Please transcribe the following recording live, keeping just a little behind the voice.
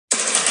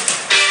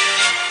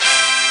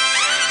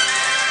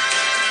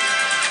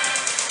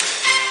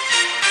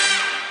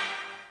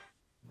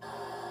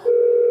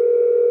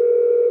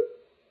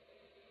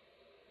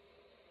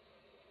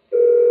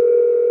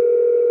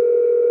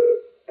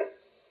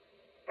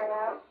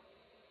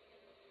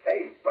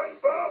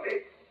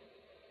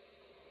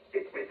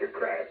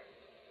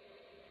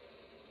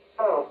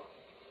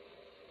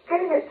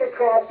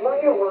I'll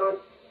blow your wad.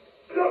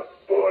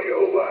 Look, boy,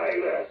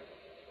 oh,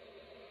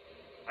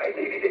 I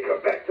needed to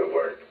come back to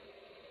work.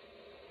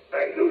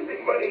 I'm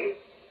losing money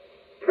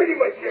pretty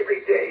much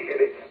every day,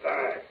 and it's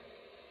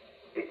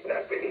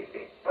not been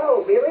easy.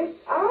 Oh, really?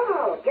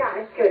 Oh, yeah,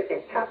 I'm sure it's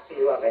been tough for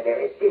you over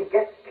there. It's been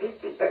just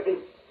peachy for me.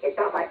 It's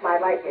not like my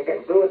life has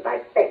been ruined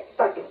by fake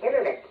fucking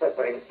internet clip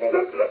or anything.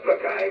 Look,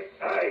 I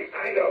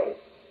know.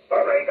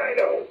 All right, I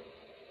know.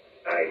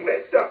 I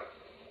messed up.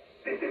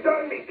 This is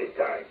on me this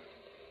time.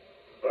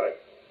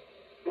 But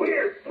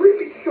we're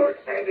really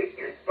short-handed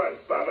here,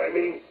 SpongeBob. I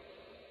mean,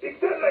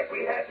 it's not like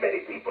we had many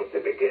people to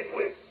begin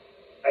with.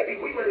 I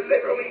mean, we were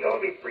literally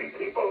only 3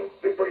 people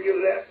before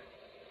you left.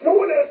 No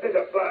one else has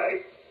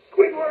applied.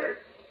 Squidward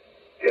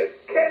just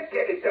can't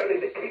get it done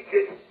in the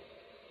kitchen.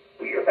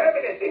 We are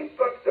having an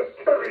influx of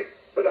tourists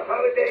for the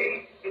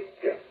holidays. It's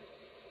just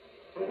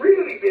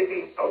really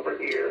busy over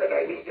here, and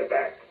I need you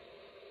back.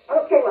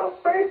 Okay, well,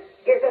 first,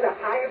 you're going to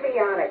hire me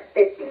on at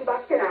 $15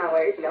 an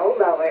hour, no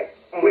lower.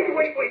 And... Wait.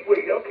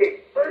 Okay,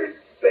 first,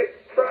 let's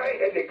try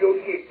and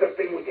negotiate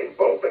something we can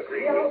both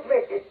agree No,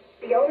 with. listen,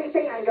 the only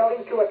thing I'm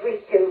going to agree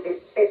to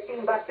is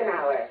 $15 an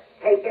hour.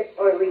 Take it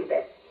or leave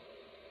it.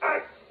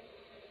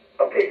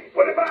 Okay,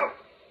 what about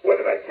 $10?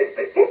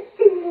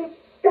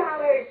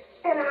 $15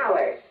 an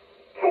hour.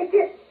 Take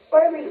it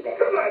or leave it.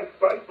 Come on,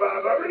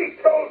 SpongeBob, I already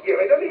told you,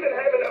 I don't even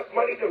have enough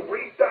money to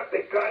restock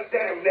the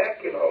goddamn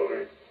napkin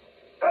holders.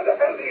 How the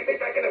hell do you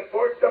think I can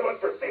afford someone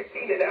for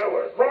 $15 an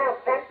hour? Well,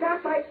 that's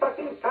not my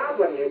fucking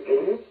problem,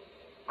 Eugene.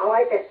 All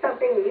right, that's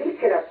something you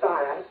should have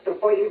thought of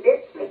before you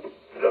ditched me.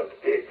 Look,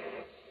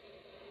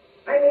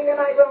 I mean, am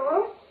I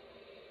wrong?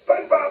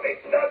 SpongeBob,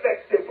 it's not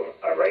that simple,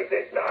 all right?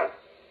 That's not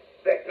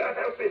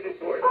how business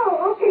works.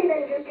 Oh, okay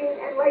then, Eugene,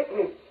 enlighten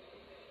me.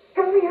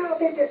 Tell me how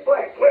business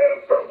works.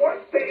 Well, for one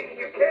thing,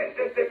 you can't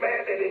just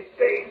demand an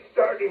insane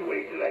starting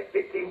wage like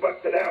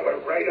 $15 an hour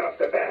right off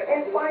the bat.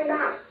 And why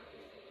not?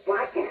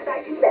 Why can't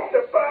I do that?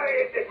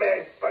 Supply and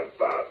demand,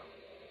 SpongeBob.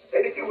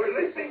 And if you were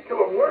listening to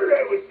a word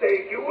I was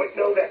saying, you would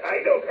know that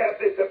I don't have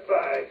the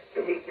supply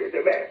to meet your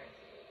demands.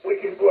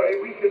 Which is why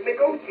we should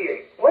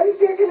negotiate. What is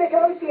there to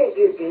negotiate,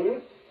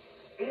 Eugene?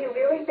 Do you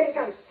really think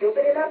I'm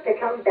stupid enough to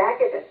come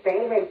back at the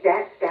same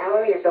exact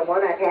salary as the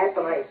one I've had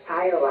for my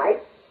entire life?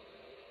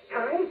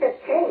 Times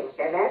have changed,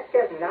 and that's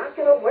just not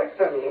going to work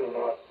for me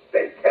anymore.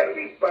 Then tell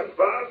me,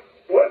 SpongeBob,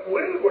 what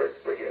will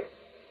work for you?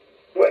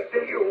 What do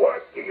you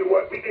want? Do you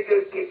want me to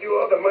just give you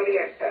all the money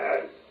I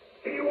have?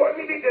 Do you want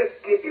me to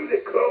just give you the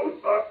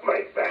clothes off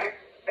my back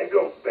and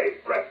go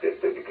bankrupt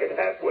so you can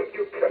have what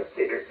you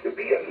consider to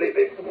be a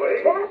living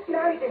wage? That's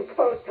not even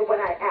close to what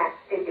I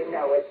asked, and you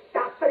know it.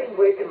 Stop putting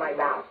words in my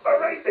mouth. All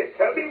right, then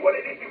tell me what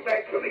it is you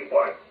actually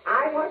want.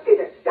 I want you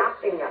to stop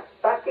being a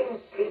fucking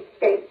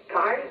cheapskate,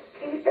 carny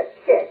piece of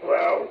shit.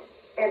 Well...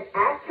 And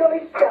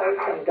actually show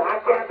some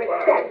goddamn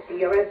respect to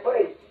your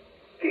employees.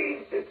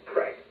 Jesus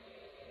Christ.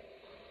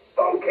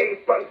 Okay,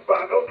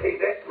 SpongeBob, okay,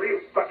 that's real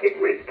fucking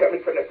rich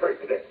coming from the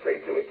person that's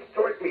trying to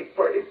extort me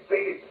for an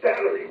inflated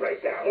salary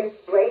right now.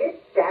 Inflated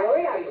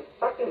salary? Are you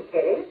fucking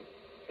kidding?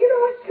 You know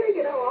what, sir?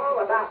 You know all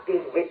about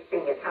being rich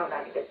being account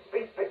on even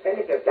 3%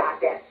 of your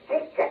goddamn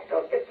paycheck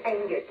goes to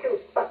paying your 2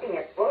 fucking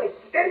employees.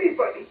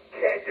 Anybody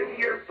can't do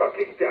your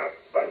fucking job,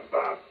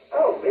 SpongeBob.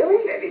 Oh,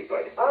 really?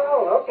 Anybody.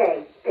 Oh,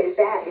 okay. Is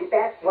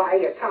that why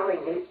you're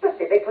calling me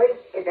specifically?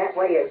 Is that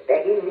why you're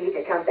begging me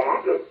to come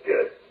back? Look,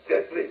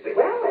 just listen.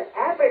 Well, if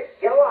average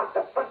Joe off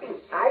the fucking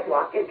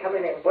sidewalk can come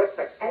in and work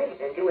for pennies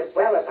and do as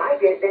well as I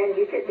did, then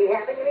you shouldn't be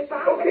having any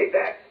problem. Okay,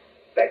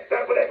 that's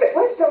not what I meant.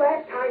 When's the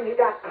last time you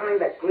got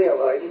behind the grill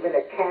or even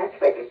the cash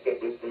register,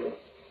 you see?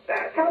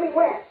 Tell me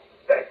when.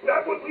 That's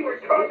not what we were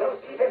You talking don't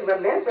even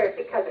remember it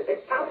because it's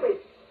been probably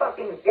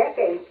fucking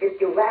decades since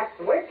you last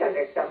worked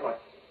under someone.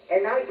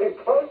 And now you've been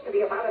close to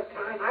the amount of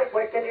time I've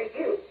worked under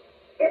you.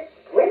 If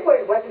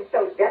Squidward wasn't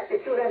so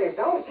destitute on his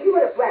own, he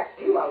would have left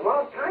you a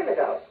long time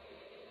ago.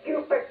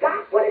 You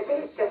forgot what it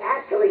means to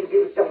actually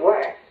do some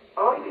work.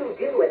 All you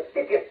do is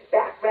sit your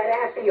fat red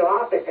ass in your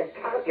office and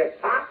count your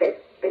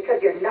profits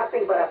because you're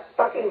nothing but a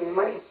fucking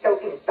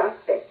money-soaking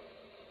thumbstick.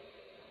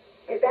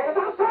 Is that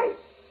about right?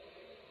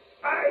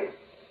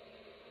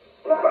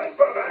 Look,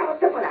 call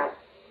someone else.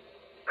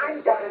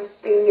 I'm done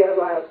being your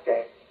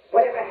lobster.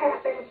 Whatever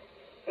happens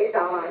is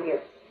all on you.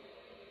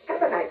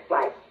 Have a nice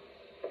flight.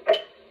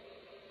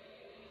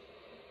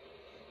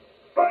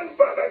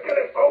 SpongeBob, I got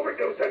an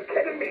overdose on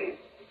ketamine.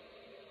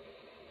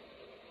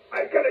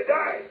 I'm gonna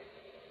die.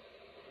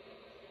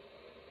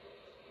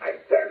 I'm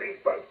sorry,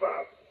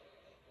 SpongeBob.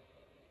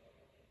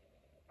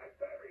 I'm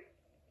sorry.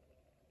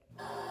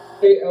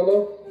 Hey, Elmo.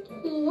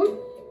 Yeah?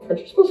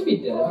 Aren't you supposed to be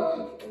dead?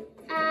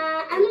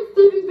 I'm in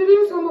Steven's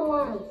video, so I'm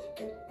alive.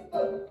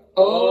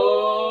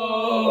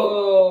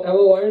 Oh!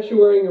 Elmo, why aren't you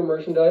wearing your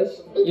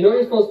merchandise? You know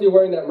you're supposed to be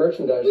wearing that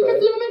merchandise, Because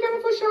right? you only got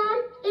it for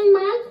Sean, and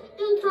Mike,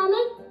 and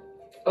Kermit.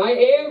 I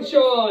am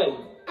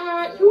Sean!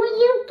 Who are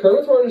you?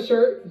 Kermit's wearing a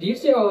shirt. Do you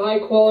see how high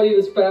quality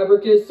this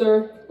fabric is,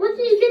 sir? Where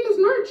can you get this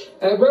merch?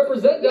 At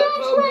represent.com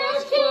That's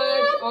right,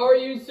 Are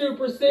you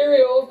super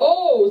cereal?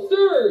 Oh,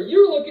 sir,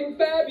 you're looking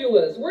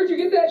fabulous. Where'd you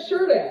get that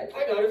shirt at?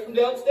 I got it from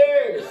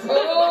downstairs.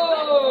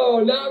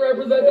 Oh,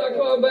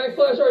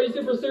 notrepresent.com/Are You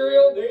Super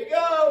Cereal? There you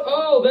go.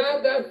 Oh,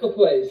 that's the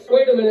place.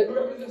 Wait a minute,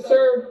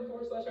 sir.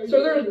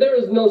 Sir, there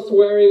is no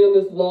swearing on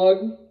this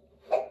vlog.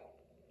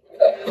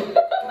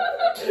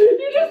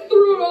 You just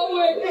threw it all the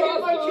way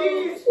across. My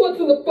keys. What's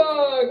in the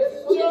box?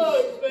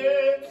 Jugs,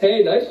 man.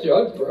 Hey, nice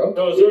jugs, bro.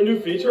 No, is there a new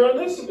feature on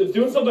this? It's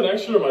doing something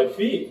extra to my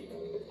feet.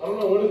 I don't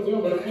know what it's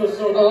doing, but it feels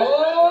so good.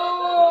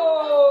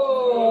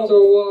 Oh!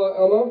 So,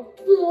 Elmo?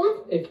 Yeah.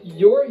 If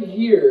you're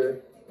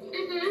here,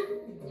 Uh-huh.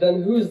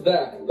 then who's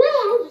that?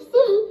 Well, you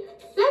see,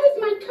 that is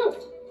my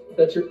coat.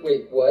 That's your,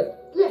 wait,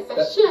 what? Yes, I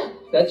That- shed.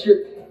 That's your,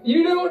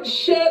 you don't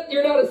shed,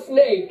 you're not a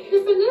snake.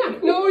 Yes, I am.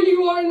 No,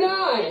 you are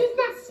not. It's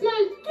not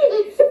snake.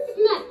 It's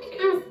snake.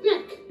 I'm a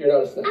snake. You're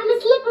not a snake. I'm a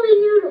slippery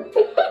noodle.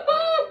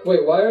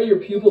 Wait, why are your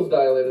pupils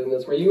dilated in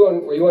this? Were you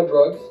on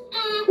drugs?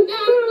 I don't know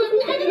what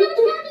you're talking about. I don't know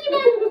what you're talking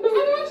about.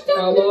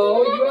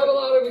 Elmo, you have a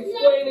lot of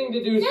explaining to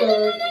do,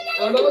 sir.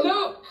 Elmo,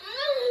 no!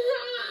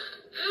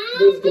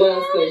 There's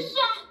glass there.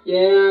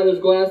 Yeah, there's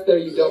glass there,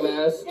 you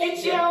dumbass.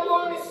 Get your arm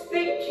on a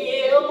stick,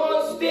 kid. I'm on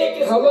a stick.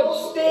 It's How much?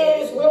 roasted.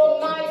 It's real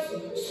nice.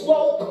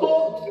 Slow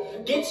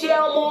cooked. Get your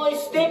arm on a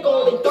stick.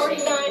 Only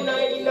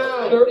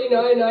 $39.99.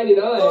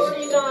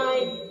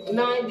 $39.99.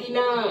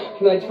 $39.99.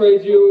 Can I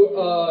trade you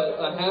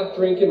a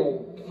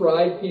half-drinking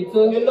fried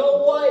pizza? You know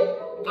what?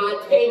 I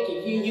take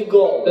it. Here you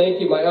go. Thank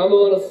you, my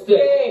Elmo on a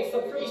stick. Thanks.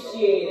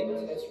 Appreciate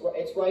it.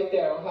 It's right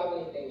there. I don't have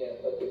anything yet.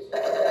 But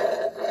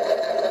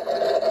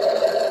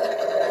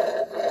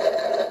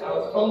I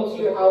was coming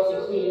to your house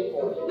and clean it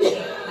for you.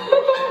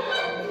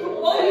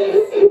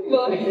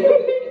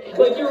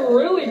 Like you're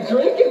really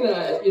drinking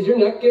that. Is your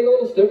neck getting a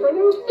little stiff right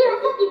now? Yeah,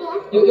 I'll pop you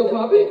back. You'll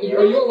pop it?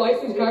 Are you a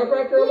licensed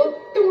chiropractor, Elmo?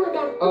 Don't worry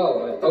about it.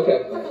 Oh,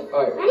 okay.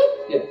 All right. Ready?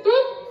 Yeah. 3, 2,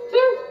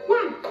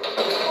 1.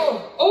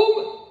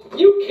 Oh,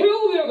 you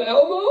killed him,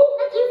 Elmo!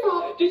 That's your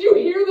fault. Did you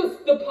hear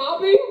the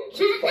popping?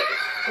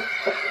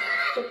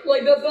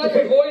 Like, that's not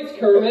your voice,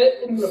 Kermit.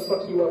 I'm gonna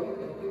fuck you up.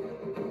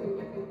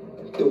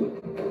 Do it.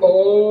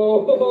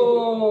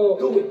 Oh.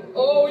 Do it.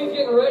 Oh, he's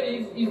getting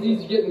ready.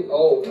 He's getting,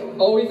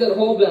 oh, he said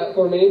hold that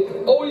for me.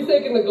 Oh, he's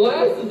taking the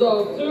glasses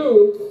off,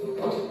 too.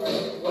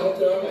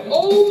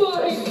 Oh,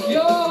 my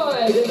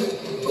God.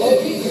 Oh,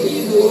 he's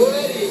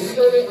ready.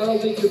 Kermit, I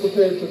don't think you're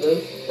prepared for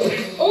this.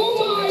 Oh,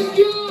 my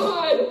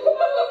God.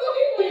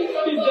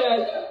 He's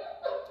dead.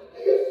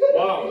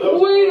 Wow, that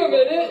was... Wait a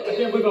minute. I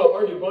can't believe how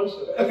hard you punched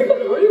it.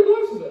 Where are your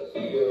glasses at?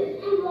 I'm ready.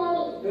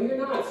 No, you're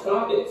not.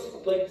 Stop it.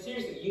 Like,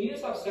 seriously, you need to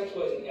stop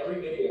sexualizing every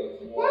video.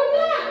 Why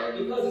not?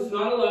 Because it's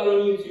not allowed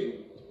on YouTube.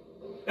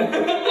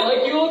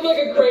 Like, you look like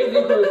a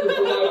crazy person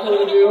from my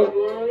point of view.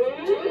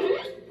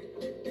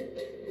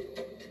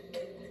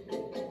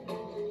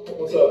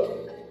 What's up?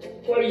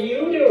 What are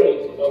you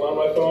doing? I'm on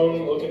my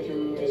phone looking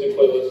through music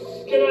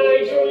playlists. Can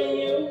I join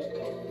you?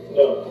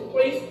 No.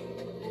 Please?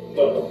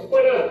 No.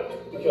 Why not?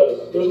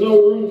 Because there's no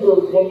room for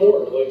one more.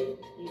 Like,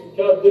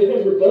 God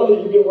damn, your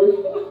belly, you've been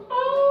working.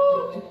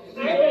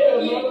 I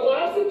will eat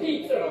lots of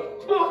pizza.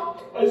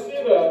 I see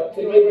that.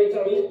 Did my great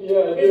tummy?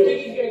 Yeah, I This do.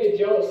 piggy's gonna get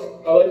jealous.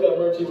 I like that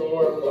merch even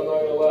more, I'm not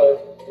gonna lie.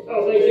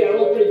 Oh, thanks. Yeah, I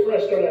look pretty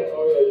fresh, don't I?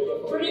 Oh, yeah, you got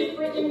Pretty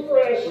freaking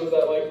fresh. What is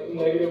that, like,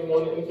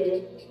 -1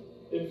 infinite?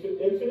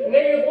 Infinite?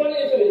 -1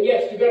 infinite.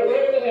 Yes, you got it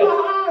right over the head.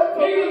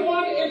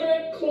 -1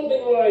 infinite clothing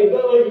Is line.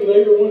 that like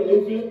 -1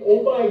 infinite? Oh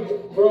my,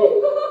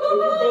 bro. If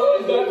your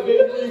belly's that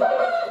big,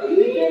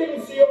 you can't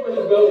even see over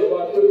his belly.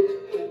 Watch it.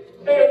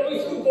 Hey, let me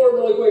scoot forward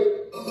really quick.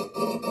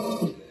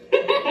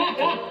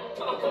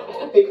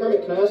 Hey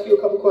Kermit, can I ask you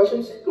a couple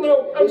questions?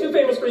 No, I'm too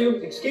famous for you.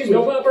 Excuse me.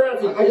 No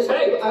paparazzi. I just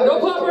hey, I no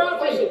just-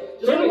 paparazzi.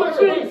 Just Turn one my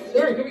question. face.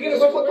 Sorry, can we get a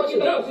Just quick one question.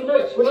 No, some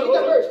merch. Where'd you get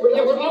that merch? Where'd you Yeah,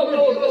 get we're that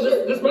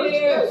merch? this merch.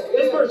 Yes,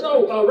 This yes. merch.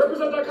 Oh,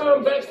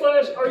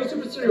 represent.com/Are You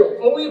Super Cereal.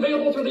 Only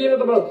available through the end of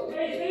the month.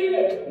 Hey,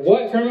 Steven.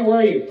 What, Kermit? Where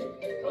are you?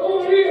 Come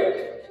over here.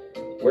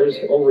 Where's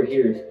over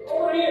here?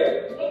 Over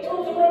here. Look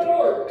towards the front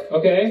door.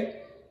 Okay.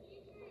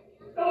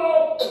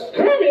 Hello.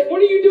 Kermit,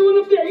 what are you doing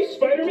up there? Are you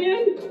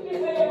Spider-Man? Just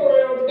hang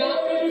around. I'm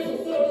gonna do some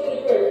stuff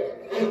really quick.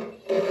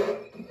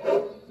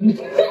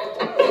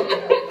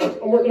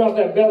 I'm working off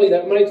that belly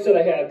that Mike said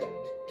I had.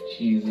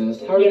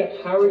 Jesus, how are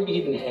you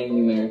even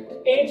hanging there?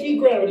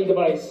 Anti-gravity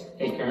device.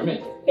 Hey,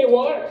 Kermit, Hey,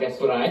 what? guess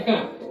what I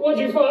found? What'd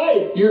you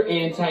find? Your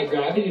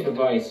anti-gravity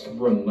device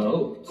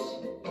remote.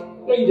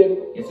 No, you didn't.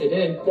 Yes, I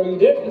did. No, you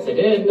didn't. Yes, I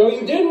did. No,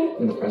 you didn't.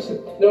 I'm gonna press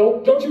it. No,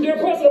 don't you dare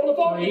press it. I'm gonna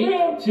fall on the 3,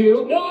 ground.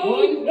 2, No,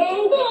 1.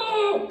 no,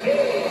 no!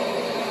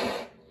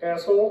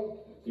 Asshole.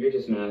 You're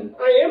just mad.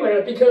 I am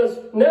mad because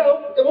now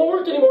it won't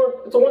work anymore.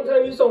 It's a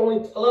one-time use only.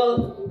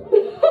 Hello?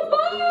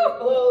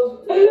 Hello?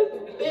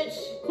 Bitch.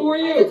 Who are I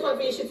got you? time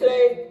for your shit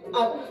today. You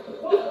have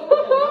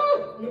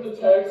the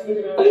tag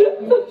sticking out.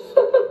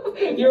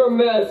 You're a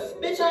mess.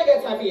 Bitch, I ain't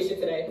got time for your shit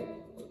today.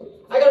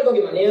 I gotta go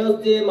get my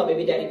nails did, my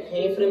baby daddy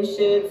paying for them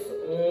shits.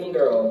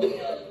 Girl. I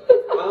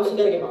also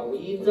gotta get my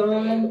weave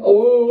done.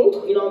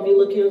 Oh. You know, I'll be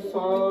looking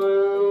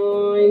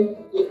fine.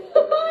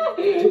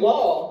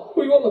 Jamal. Who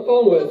you on the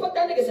phone What the with? fuck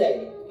that nigga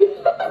say?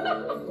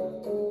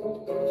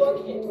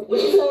 Fuck him.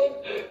 What'd you say?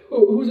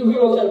 Who's Who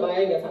who? trying to buy? I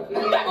ain't got time for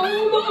that.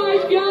 Oh my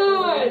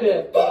god!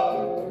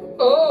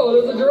 Oh,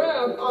 there's a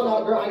giraffe. Oh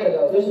no, girl, I gotta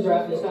go. There's a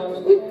draft in this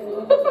house.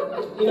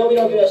 You know we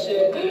don't do that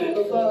shit.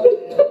 The fuck?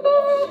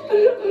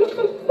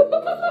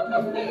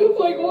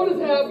 Like, what is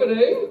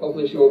happening?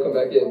 Hopefully she won't come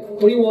back in. What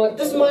do you want?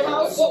 This is my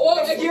house.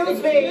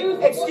 Excuse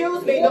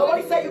me.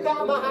 Nobody said you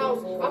got my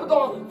house. I'm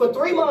gone for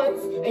 3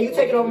 months, and you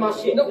taking over my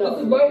shit. No, this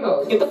is my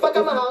house. Get the fuck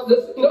out of my house.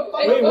 No,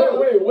 hey,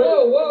 Wait.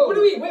 Whoa. What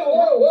do we?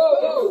 Whoa.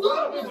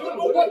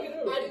 What?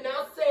 I did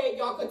not say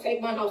y'all could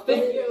take my house.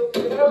 Thank you.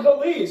 Have the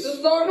lease. This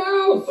is our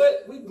house.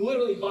 But we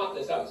literally bought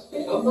this house.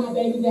 I'm my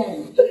baby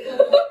daddy.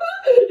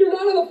 You're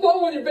not on the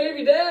phone with your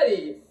baby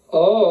daddy.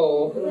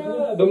 Oh.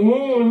 The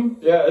moon.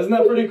 Yeah, isn't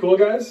that pretty cool,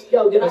 guys?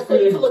 Yo, did I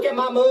say you to look at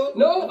my moon?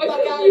 No, I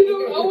Fuck can't. outta You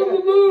here. don't. I want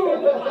the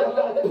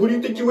moon. Who do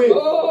you think you is?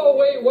 Oh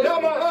wait, what?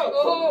 Not my house.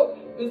 Oh,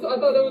 I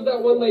thought that was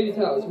that one lady's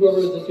house. Whoever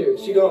was just here.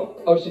 She gone.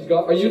 Oh, she's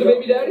gone. Are you the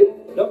baby daddy?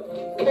 Nope.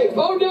 Hey,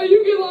 Oh no,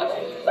 you get locked.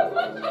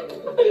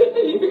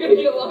 You're gonna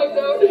get locked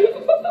out.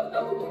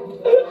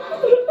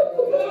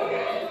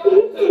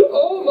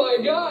 Oh my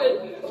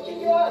god.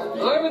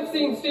 I haven't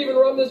seen Steven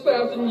run this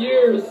fast in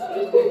years.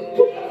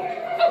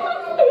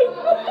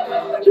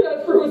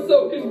 Jasper was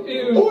so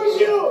confused. Who is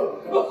you?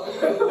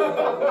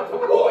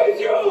 Who is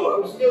you?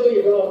 I'm stealing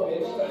your dog,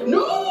 bitch.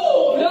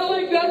 No! Not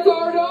like that's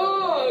our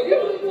dog.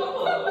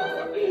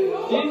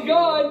 He's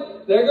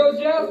gone. There goes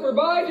Jasper.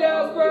 Bye,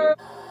 Jasper.